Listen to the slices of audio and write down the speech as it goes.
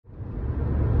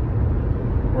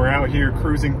out here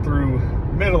cruising through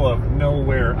middle of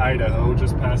nowhere, Idaho,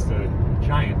 just past a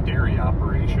giant dairy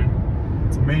operation.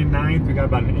 It's May 9th, we got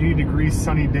about an 80-degree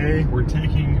sunny day. We're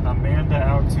taking Amanda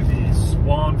out to the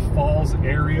Swan Falls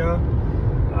area.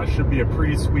 Should be a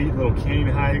pretty sweet little cane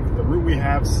hike. The route we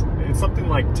have, it's something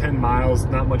like 10 miles,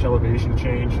 not much elevation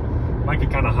change. Might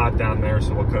get kind of hot down there,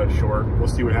 so we'll cut it short. We'll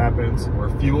see what happens.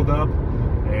 We're fueled up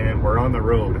and we're on the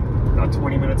road. About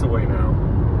 20 minutes away now.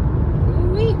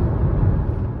 Ooh-wee.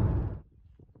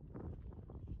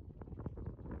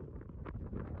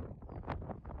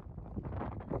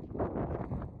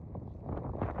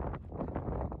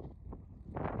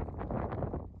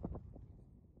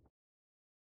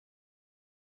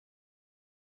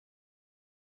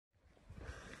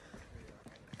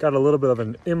 Got a little bit of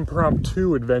an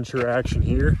impromptu adventure action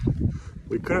here.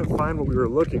 We couldn't find what we were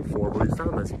looking for, but we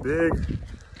found this big,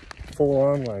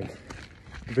 full-on like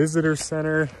visitor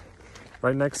center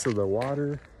right next to the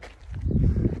water.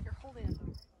 You're holding it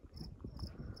though.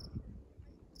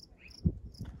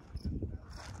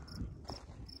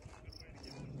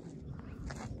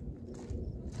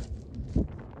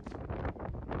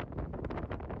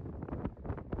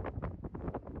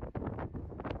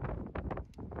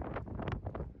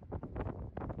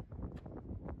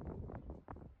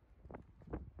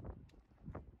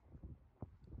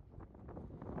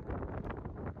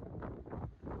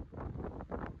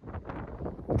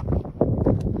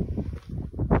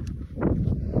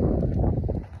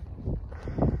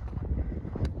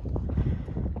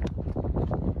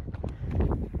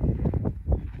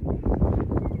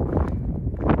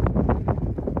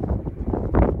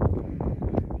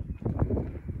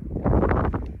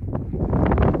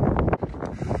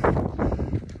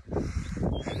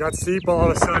 Got steep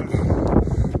all of a sudden.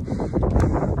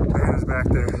 Man is back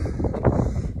there.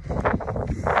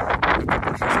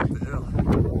 Pushes up the hill.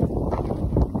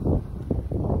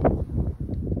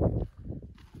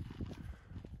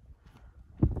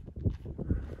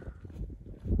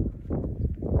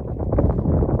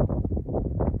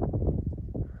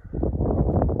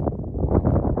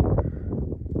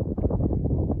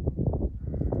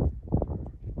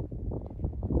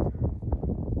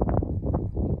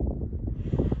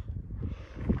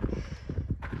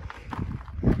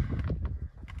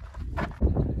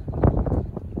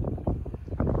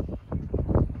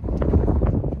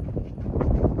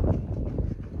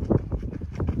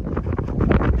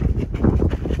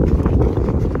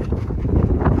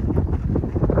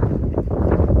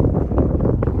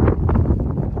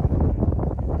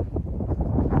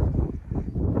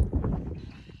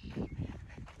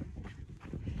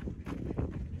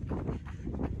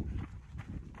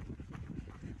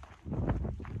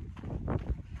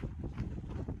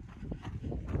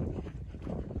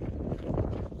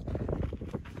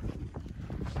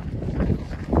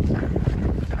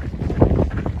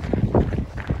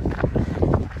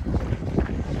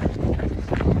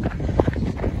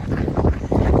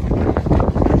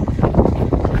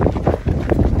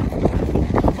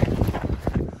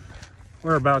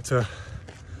 We're about to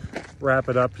wrap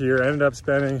it up here. I ended up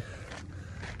spending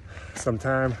some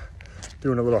time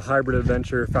doing a little hybrid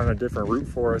adventure, found a different route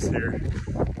for us here.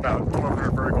 About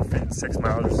 1,200 vertical feet, 6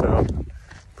 miles or so.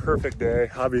 Perfect day,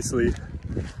 obviously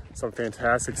some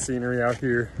fantastic scenery out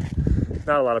here.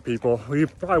 Not a lot of people. We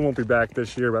probably won't be back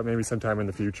this year, but maybe sometime in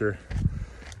the future.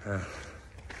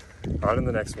 On to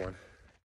the next one.